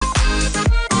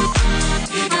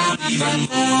even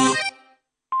more.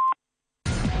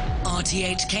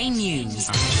 RTHK News.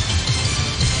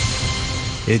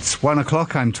 It's 1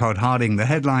 o'clock. I'm Todd Harding. The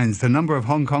headlines: the number of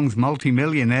Hong Kong's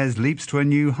multi-millionaires leaps to a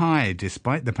new high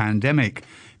despite the pandemic.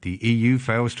 The EU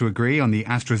fails to agree on the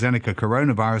AstraZeneca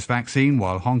coronavirus vaccine,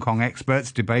 while Hong Kong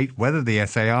experts debate whether the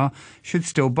SAR should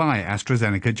still buy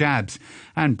AstraZeneca jabs.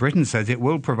 And Britain says it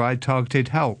will provide targeted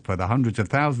help for the hundreds of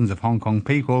thousands of Hong Kong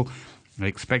people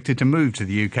expected to move to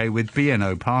the UK with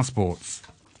BNO passports.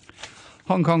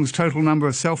 Hong Kong's total number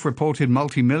of self-reported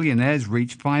multi-millionaires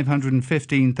reached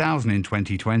 515,000 in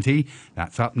 2020.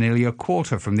 That's up nearly a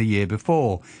quarter from the year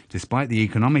before, despite the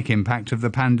economic impact of the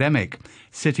pandemic.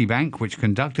 Citibank, which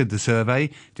conducted the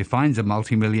survey, defines a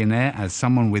multi-millionaire as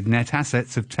someone with net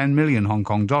assets of 10 million Hong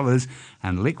Kong dollars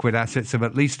and liquid assets of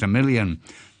at least $1 million.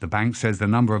 The bank says the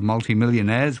number of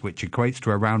multi-millionaires, which equates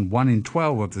to around 1 in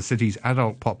 12 of the city's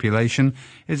adult population,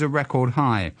 is a record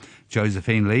high.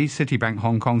 Josephine Lee, Citibank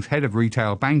Hong Kong's head of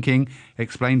retail banking,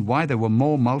 explained why there were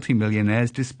more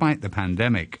multi-millionaires despite the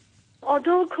pandemic.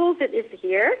 Although COVID is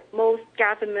here, most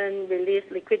government release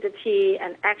liquidity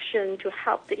and action to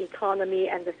help the economy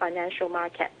and the financial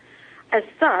market. As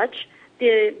such,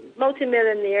 the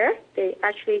multimillionaire, they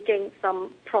actually gain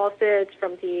some profits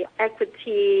from the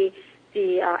equity,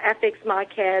 the FX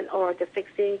market or the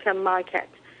fixed income market.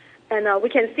 And we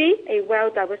can see a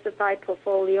well-diversified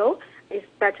portfolio is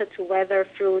better to weather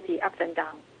through the ups and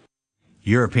downs.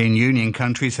 European Union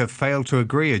countries have failed to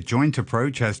agree a joint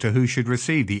approach as to who should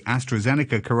receive the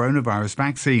AstraZeneca coronavirus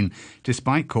vaccine,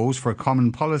 despite calls for a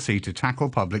common policy to tackle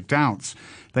public doubts.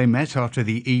 They met after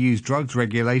the EU's drugs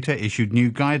regulator issued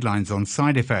new guidelines on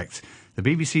side effects. The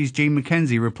BBC's Jean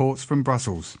Mackenzie reports from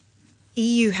Brussels.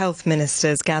 EU health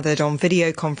ministers gathered on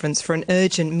video conference for an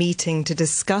urgent meeting to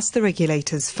discuss the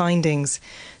regulator's findings.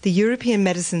 The European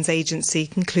Medicines Agency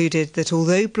concluded that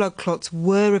although blood clots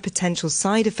were a potential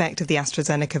side effect of the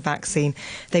AstraZeneca vaccine,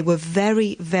 they were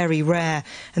very, very rare,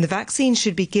 and the vaccine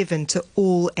should be given to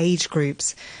all age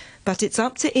groups. But it's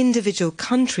up to individual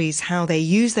countries how they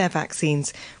use their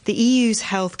vaccines. The EU's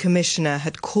health commissioner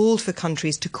had called for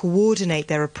countries to coordinate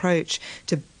their approach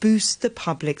to boost the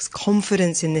public's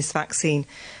confidence in this vaccine.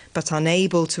 But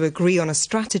unable to agree on a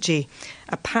strategy,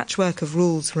 a patchwork of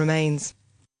rules remains.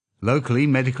 Locally,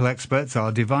 medical experts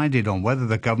are divided on whether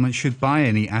the government should buy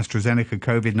any AstraZeneca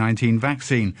COVID-19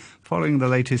 vaccine, following the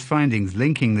latest findings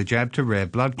linking the jab to rare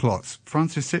blood clots.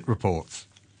 Francis Sitt reports.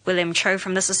 William Cho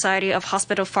from the Society of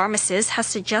Hospital Pharmacists has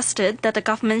suggested that the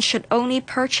government should only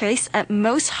purchase at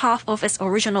most half of its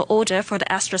original order for the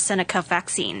AstraZeneca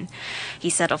vaccine. He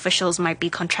said officials might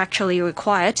be contractually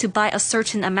required to buy a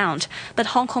certain amount, but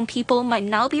Hong Kong people might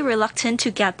now be reluctant to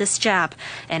get this jab,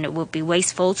 and it would be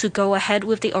wasteful to go ahead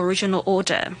with the original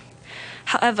order.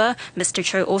 However, Mr.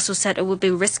 Cho also said it would be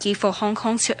risky for Hong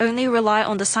Kong to only rely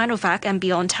on the Sinovac and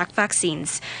BioNTech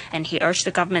vaccines, and he urged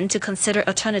the government to consider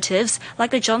alternatives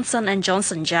like the Johnson &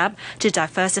 Johnson jab to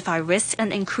diversify risk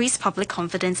and increase public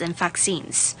confidence in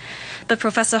vaccines. But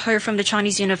Professor Ho from the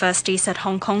Chinese University said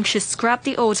Hong Kong should scrap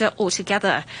the order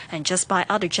altogether and just buy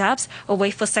other jabs or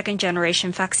wait for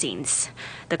second-generation vaccines.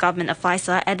 The government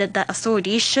advisor added that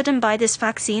authorities shouldn't buy this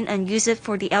vaccine and use it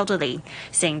for the elderly,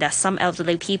 saying that some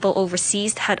elderly people overseas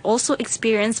had also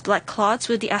experienced blood clots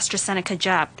with the AstraZeneca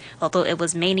jab, although it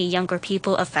was mainly younger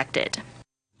people affected.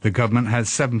 The government has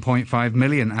 7.5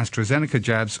 million AstraZeneca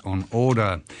jabs on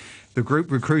order. The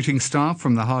group recruiting staff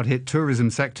from the hard-hit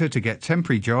tourism sector to get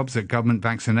temporary jobs at government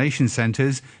vaccination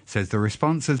centres says the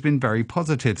response has been very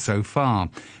positive so far.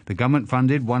 The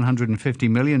government-funded $150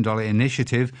 million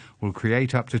initiative will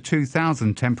create up to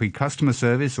 2,000 temporary customer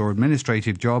service or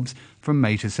administrative jobs from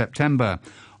May to September.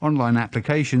 Online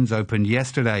applications opened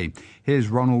yesterday. Here's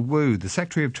Ronald Wu, the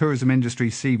Secretary of Tourism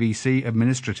Industry CVC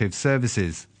Administrative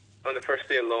Services. On the first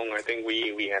day alone, I think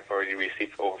we have already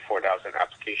received over 4,000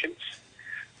 applications,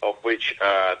 of which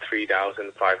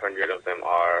 3,500 of them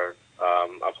are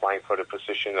applying for the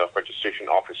position of registration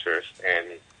officers,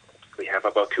 and we have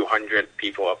about 200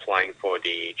 people applying for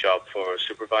the job for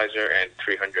supervisor and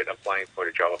 300 applying for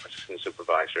the job of assistant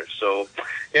supervisor. So,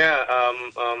 we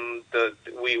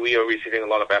are receiving a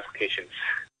lot of applications.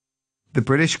 The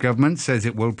British government says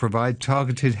it will provide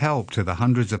targeted help to the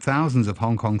hundreds of thousands of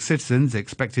Hong Kong citizens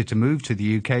expected to move to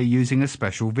the UK using a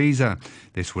special visa.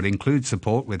 This would include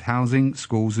support with housing,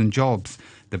 schools and jobs.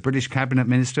 The British Cabinet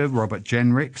Minister, Robert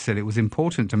Jenrick, said it was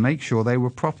important to make sure they were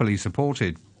properly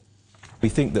supported. We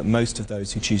think that most of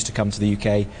those who choose to come to the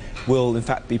UK will in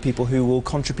fact be people who will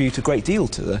contribute a great deal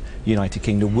to the United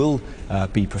Kingdom, will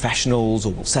be professionals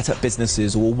or will set up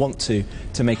businesses or will want to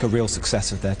make a real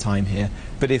success of their time here.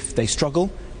 But if they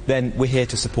struggle, then we're here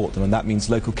to support them, and that means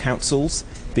local councils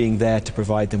being there to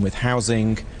provide them with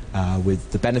housing,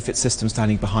 with the benefit system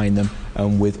standing behind them,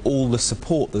 and with all the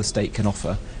support that the state can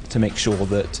offer to make sure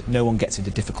that no one gets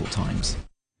into difficult times.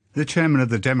 The chairman of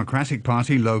the Democratic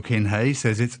Party, Lo Kin-hei,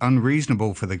 says it's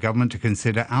unreasonable for the government to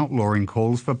consider outlawing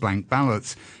calls for blank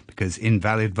ballots because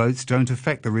invalid votes don't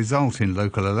affect the result in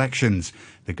local elections.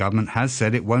 The government has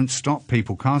said it won't stop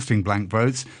people casting blank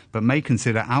votes, but may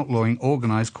consider outlawing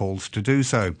organised calls to do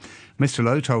so. Mr.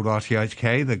 Lo told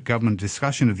RTHK that government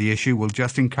discussion of the issue will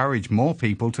just encourage more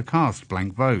people to cast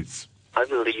blank votes. I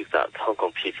believe that Hong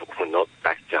Kong people will not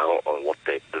back down on what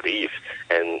they believe.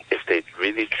 And if they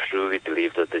really truly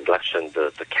believe that the election,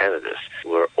 the candidates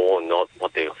were all not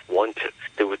what they wanted,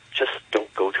 they would just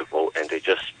don't go to vote and they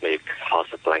just may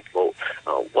cast a blank vote.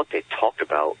 What they talk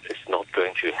about is not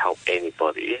going to help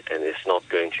anybody and it's not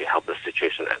going to help the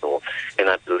situation at all. And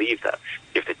I believe that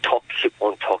if they keep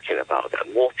on talking about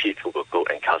that, more people will go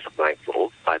and cast a blank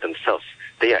vote by themselves.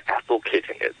 They are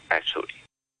advocating it, actually.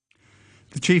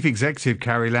 The Chief Executive,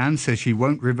 Carrie Lam, says she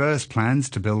won't reverse plans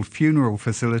to build funeral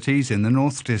facilities in the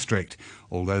North District,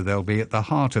 although they'll be at the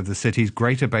heart of the city's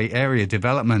Greater Bay Area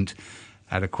development.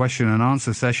 At a question and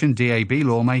answer session, DAB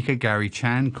lawmaker Gary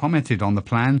Chan commented on the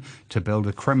plan to build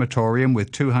a crematorium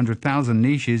with 200,000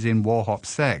 niches in Wah Hop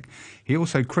Sek. He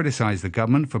also criticised the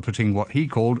government for putting what he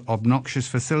called obnoxious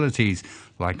facilities,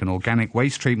 like an organic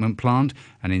waste treatment plant,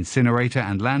 an incinerator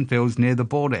and landfills near the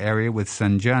border area with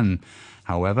Shenzhen.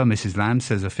 However, Mrs. Lam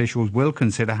says officials will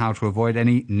consider how to avoid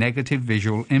any negative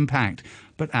visual impact,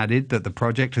 but added that the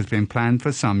project has been planned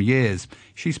for some years.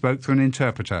 She spoke through an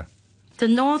interpreter. The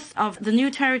north of the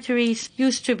new territories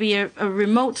used to be a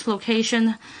remote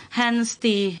location, hence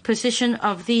the position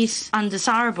of these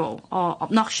undesirable or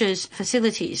obnoxious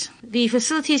facilities. The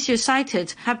facilities you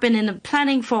cited have been in the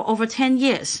planning for over 10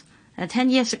 years.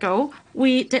 10 years ago,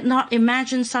 we did not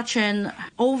imagine such an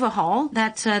overhaul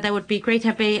that there would be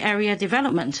Greater Bay Area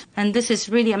development. And this is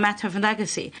really a matter of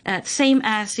legacy, same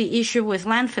as the issue with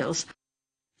landfills.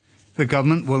 The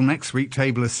government will next week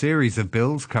table a series of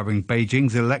bills covering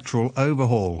Beijing's electoral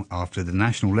overhaul after the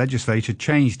national legislature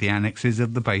changed the annexes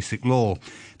of the Basic Law.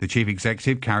 The Chief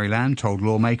Executive, Carrie Lam, told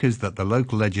lawmakers that the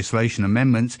local legislation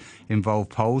amendments involve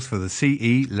polls for the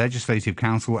CE, Legislative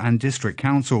Council and District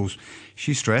Councils.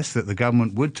 She stressed that the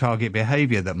government would target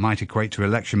behaviour that might equate to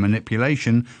election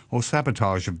manipulation or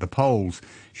sabotage of the polls.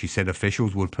 She said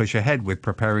officials would push ahead with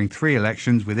preparing 3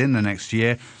 elections within the next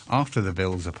year after the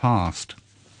bills are passed.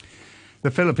 The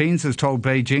Philippines has told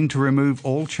Beijing to remove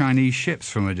all Chinese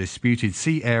ships from a disputed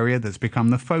sea area that's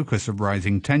become the focus of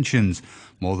rising tensions.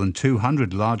 More than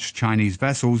 200 large Chinese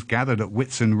vessels gathered at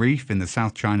Whitsun Reef in the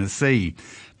South China Sea.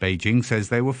 Beijing says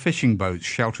they were fishing boats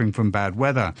sheltering from bad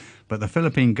weather, but the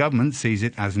Philippine government sees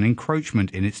it as an encroachment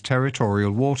in its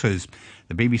territorial waters.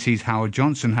 The BBC's Howard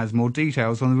Johnson has more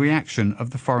details on the reaction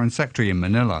of the Foreign Secretary in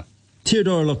Manila.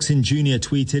 Theodore Locsin Jr.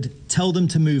 tweeted, "Tell them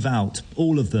to move out,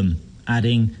 all of them,"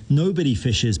 adding, "Nobody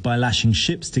fishes by lashing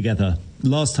ships together.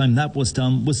 Last time that was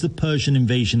done was the Persian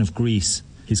invasion of Greece."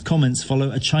 His comments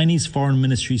follow a Chinese Foreign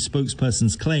Ministry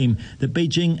spokesperson's claim that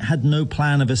Beijing had no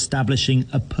plan of establishing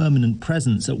a permanent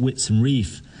presence at Whitsun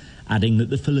Reef, adding that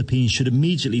the Philippines should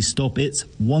immediately stop its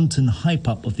wanton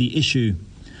hype-up of the issue.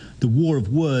 The war of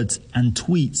words and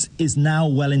tweets is now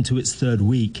well into its 3rd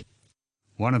week.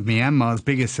 One of Myanmar's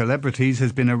biggest celebrities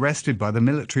has been arrested by the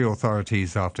military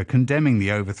authorities after condemning the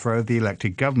overthrow of the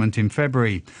elected government in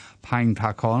February. Pang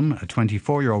Takon, a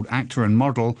 24-year-old actor and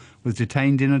model, was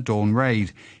detained in a dawn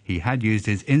raid. He had used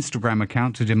his Instagram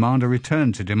account to demand a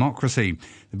return to democracy.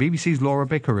 The BBC's Laura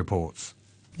Bicker reports.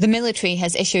 The military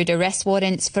has issued arrest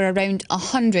warrants for around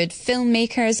 100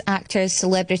 filmmakers, actors,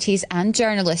 celebrities and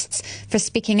journalists for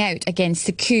speaking out against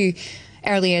the coup.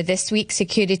 Earlier this week,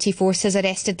 security forces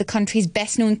arrested the country's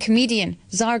best-known comedian,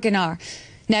 Zarganar.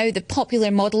 Now, the popular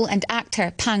model and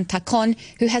actor Pang Takon,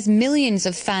 who has millions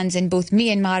of fans in both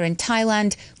Myanmar and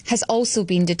Thailand, has also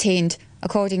been detained,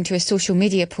 according to a social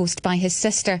media post by his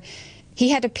sister. He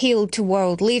had appealed to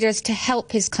world leaders to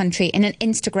help his country in an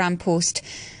Instagram post.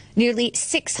 Nearly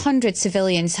 600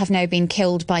 civilians have now been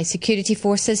killed by security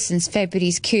forces since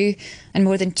February's coup, and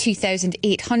more than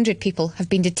 2,800 people have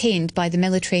been detained by the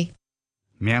military.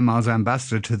 Myanmar's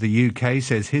ambassador to the UK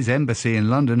says his embassy in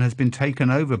London has been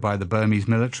taken over by the Burmese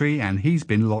military and he's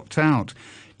been locked out.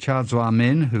 Chadzwa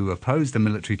Min, who opposed the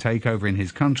military takeover in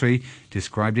his country,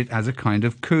 described it as a kind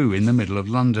of coup in the middle of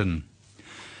London.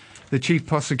 The chief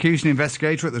prosecution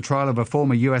investigator at the trial of a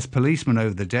former US policeman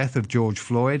over the death of George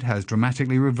Floyd has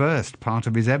dramatically reversed part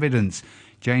of his evidence.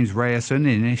 James Ryerson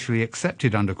initially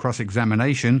accepted under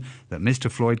cross-examination that Mr.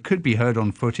 Floyd could be heard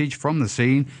on footage from the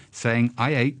scene saying,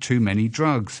 "I ate too many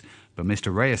drugs." But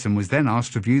Mr. Ryerson was then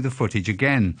asked to view the footage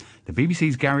again. The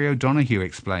BBC's Gary O'Donoghue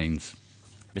explains.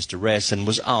 Mr. Ryerson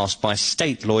was asked by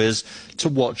state lawyers to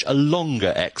watch a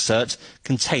longer excerpt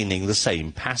containing the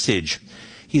same passage.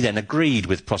 He then agreed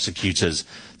with prosecutors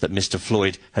that Mr.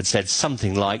 Floyd had said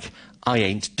something like, "I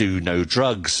ain't do no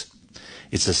drugs."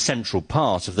 It's a central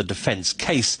part of the defence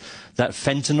case that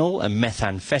fentanyl and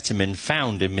methamphetamine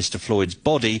found in Mr. Floyd's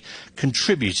body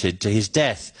contributed to his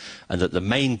death, and that the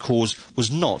main cause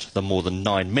was not the more than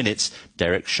 9 minutes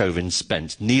Derek Chauvin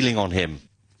spent kneeling on him.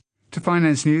 To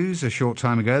finance news, a short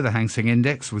time ago, the Hang Seng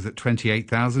Index was at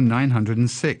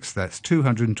 28,906. That's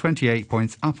 228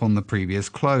 points up on the previous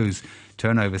close.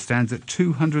 Turnover stands at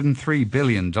 $203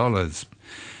 billion.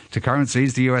 To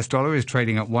currencies, the US dollar is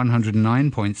trading at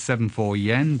 109.74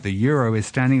 yen, the euro is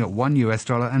standing at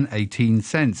 $1 and 18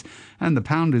 cents, and the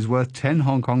pound is worth 10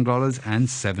 Hong Kong dollars and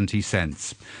 70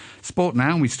 cents. Sport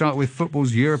now, we start with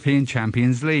football's European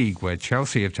Champions League, where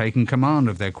Chelsea have taken command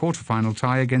of their quarter-final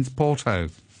tie against Porto.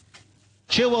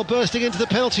 Chilwell bursting into the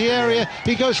penalty area,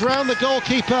 he goes round the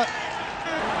goalkeeper,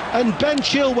 and Ben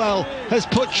Chilwell has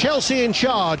put Chelsea in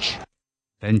charge.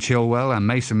 Ben Chilwell and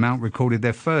Mason Mount recorded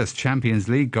their first Champions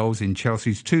League goals in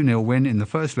Chelsea's 2-0 win in the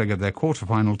first leg of their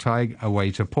quarter-final tie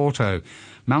away to Porto.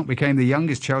 Mount became the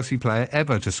youngest Chelsea player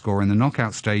ever to score in the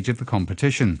knockout stage of the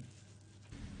competition.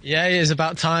 Yeah, it is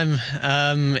about time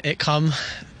it come.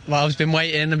 Well, I've been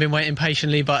waiting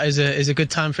patiently, but it's a good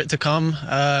time for it to come.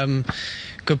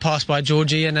 Good pass by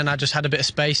Georgie, and then I just had a bit of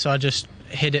space, so I just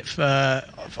hit it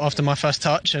after my first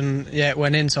touch, and yeah, it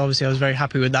went in, so obviously I was very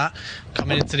happy with that.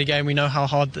 Coming into the game, we know how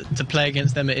hard to play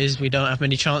against them it is. We don't have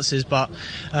many chances, but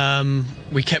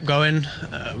we kept going.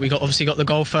 We obviously got the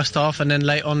goal first half, and then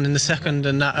late on in the second,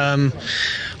 and that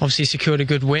obviously secured a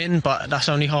good win, but that's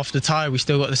only half the tie. We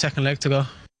still got the second leg to go.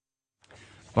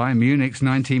 Bayern Munich's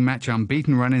 19-match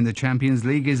unbeaten run in the Champions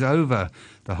League is over.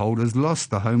 The holders lost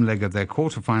the home leg of their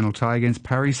quarter-final tie against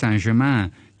Paris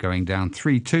Saint-Germain, going down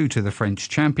 3-2 to the French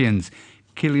champions.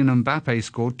 Kylian Mbappe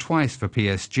scored twice for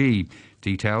PSG.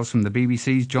 Details from the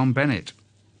BBC's John Bennett.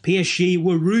 PSG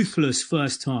were ruthless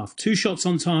first half. 2 shots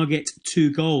on target,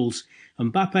 2 goals.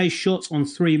 Mbappe's shot on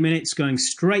 3 minutes going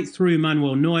straight through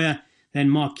Manuel Neuer. Then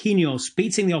Marquinhos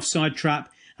beating the offside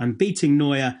trap and beating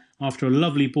Neuer after a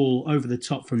lovely ball over the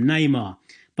top from Neymar.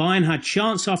 Bayern had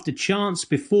chance after chance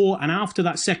before and after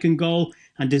that second goal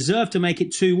and deserved to make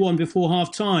it 2-1 before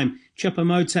half-time.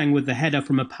 Choupo-Moting with the header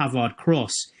from a Pavard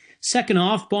cross. Second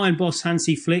half, Bayern boss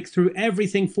Hansi Flick threw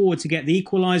everything forward to get the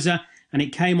equaliser, and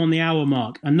it came on the hour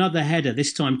mark. Another header,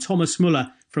 this time Thomas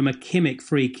Müller from a Kimmich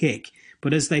free kick.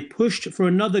 But as they pushed for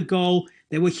another goal,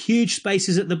 there were huge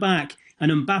spaces at the back,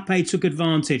 and Mbappe took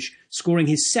advantage, scoring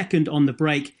his second on the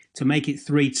break to make it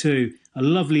 3-2. A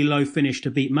lovely low finish to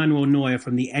beat Manuel Neuer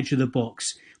from the edge of the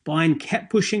box. Bayern kept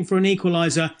pushing for an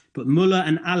equaliser, but Müller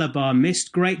and Alaba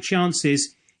missed great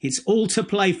chances. It's all to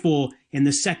play for in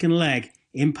the second leg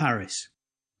in Paris.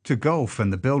 To golf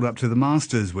and the build-up to the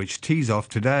Masters, which tees off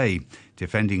today.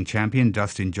 Defending champion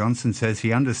Dustin Johnson says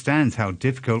he understands how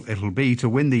difficult it'll be to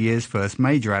win the year's first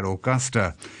major at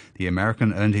Augusta. The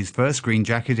American earned his first green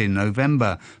jacket in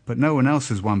November, but no one else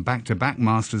has won back-to-back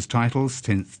Masters titles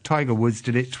since Tiger Woods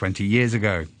did it 20 years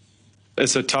ago.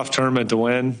 It's a tough tournament to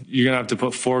win. You're going to have to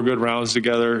put 4 good rounds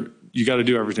together. You got to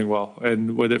do everything well.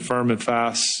 And with it firm and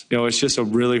fast, it's just a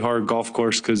really hard golf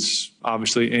course because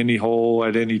obviously any hole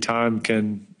at any time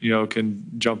can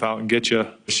jump out and get you.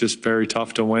 It's just very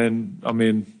tough to win. I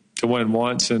mean, to win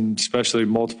once and especially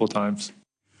multiple times.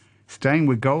 Staying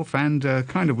with golf and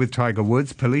kind of with Tiger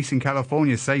Woods, police in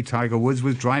California say Tiger Woods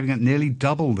was driving at nearly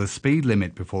double the speed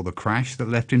limit before the crash that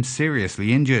left him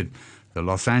seriously injured. The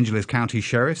Los Angeles County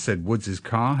Sheriff said Woods'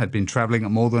 car had been travelling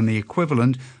at more than the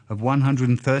equivalent of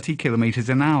 130 kilometres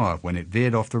an hour when it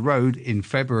veered off the road in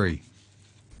February.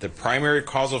 The primary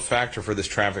causal factor for this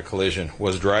traffic collision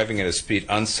was driving at a speed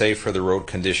unsafe for the road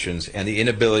conditions and the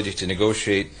inability to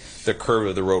negotiate the curve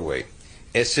of the roadway.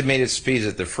 Estimated speeds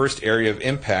at the first area of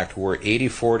impact were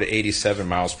 84 to 87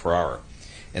 miles per hour,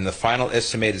 and the final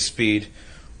estimated speed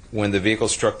when the vehicle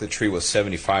struck the tree was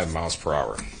 75 miles per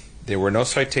hour. There were no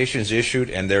citations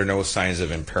issued, and there are no signs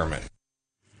of impairment.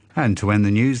 And to end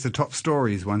the news, the top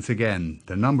stories once again.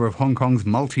 The number of Hong Kong's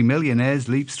multi-millionaires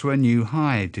leaps to a new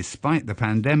high despite the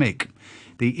pandemic.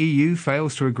 The EU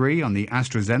fails to agree on the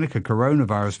AstraZeneca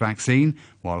coronavirus vaccine,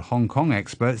 while Hong Kong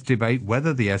experts debate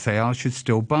whether the SAR should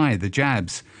still buy the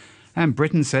jabs. And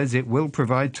Britain says it will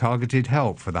provide targeted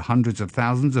help for the hundreds of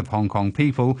thousands of Hong Kong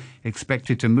people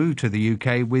expected to move to the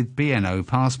UK with BNO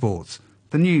passports.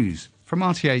 The news from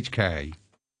RTHK.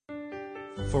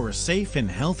 For a safe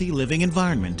and healthy living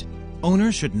environment,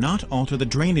 owners should not alter the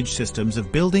drainage systems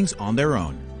of buildings on their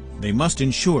own. They must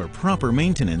ensure proper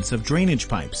maintenance of drainage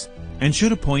pipes and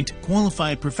should appoint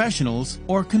qualified professionals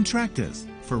or contractors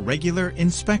for regular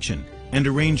inspection and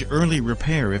arrange early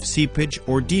repair if seepage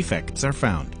or defects are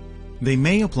found. They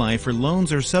may apply for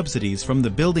loans or subsidies from the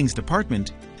Buildings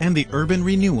Department and the Urban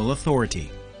Renewal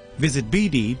Authority. Visit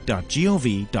bd.gov.hk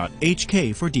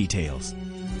for details.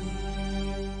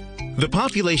 The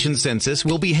population census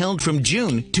will be held from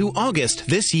June to August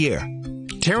this year.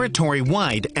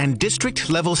 Territory-wide and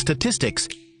district-level statistics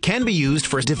can be used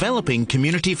for developing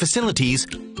community facilities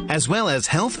as well as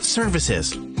health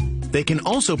services. They can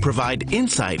also provide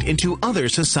insight into other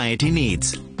society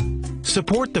needs.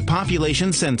 Support the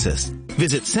population census.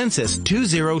 Visit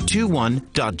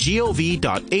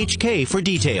census2021.gov.hk for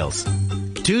details.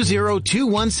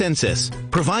 2021 Census.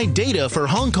 Provide data for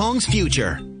Hong Kong's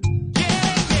future.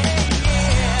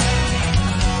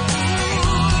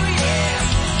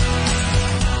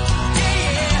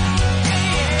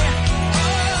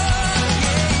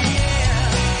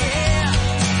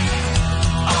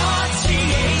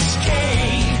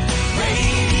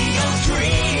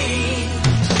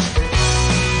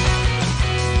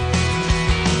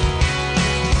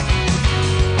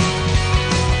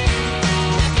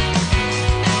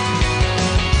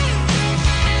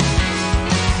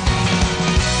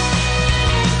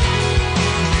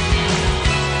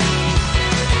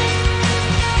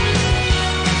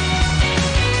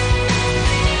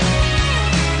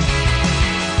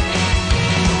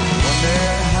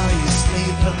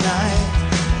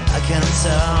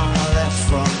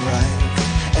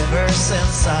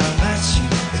 Since I met you,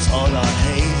 it's all on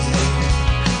hazy.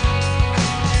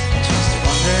 I just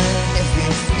wonder if you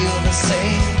feel the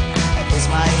same. And is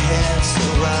my head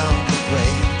still round the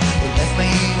brain? It left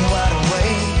me wide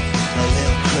awake, a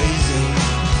little crazy.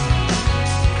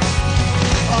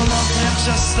 Oh, nothing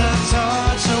just a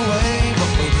touch away,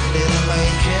 but we didn't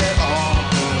make it all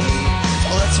the way.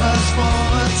 So let's fast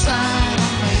forward time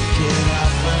and make it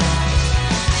happen.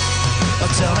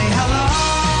 Oh, tell me how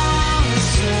long it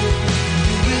took.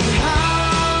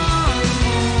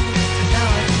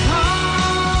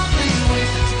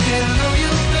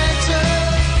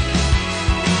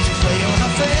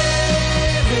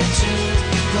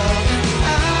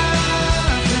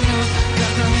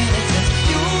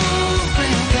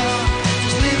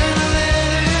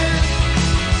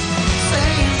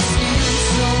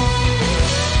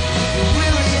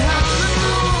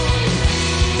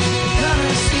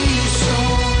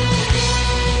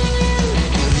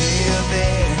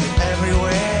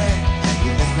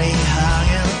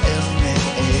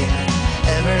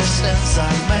 Since I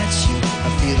met you, I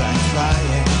feel like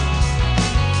flying.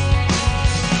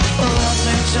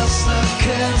 Nothing just a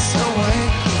kiss away.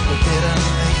 We didn't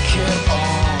make it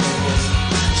all the way.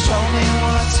 Show me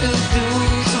what to do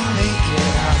to make it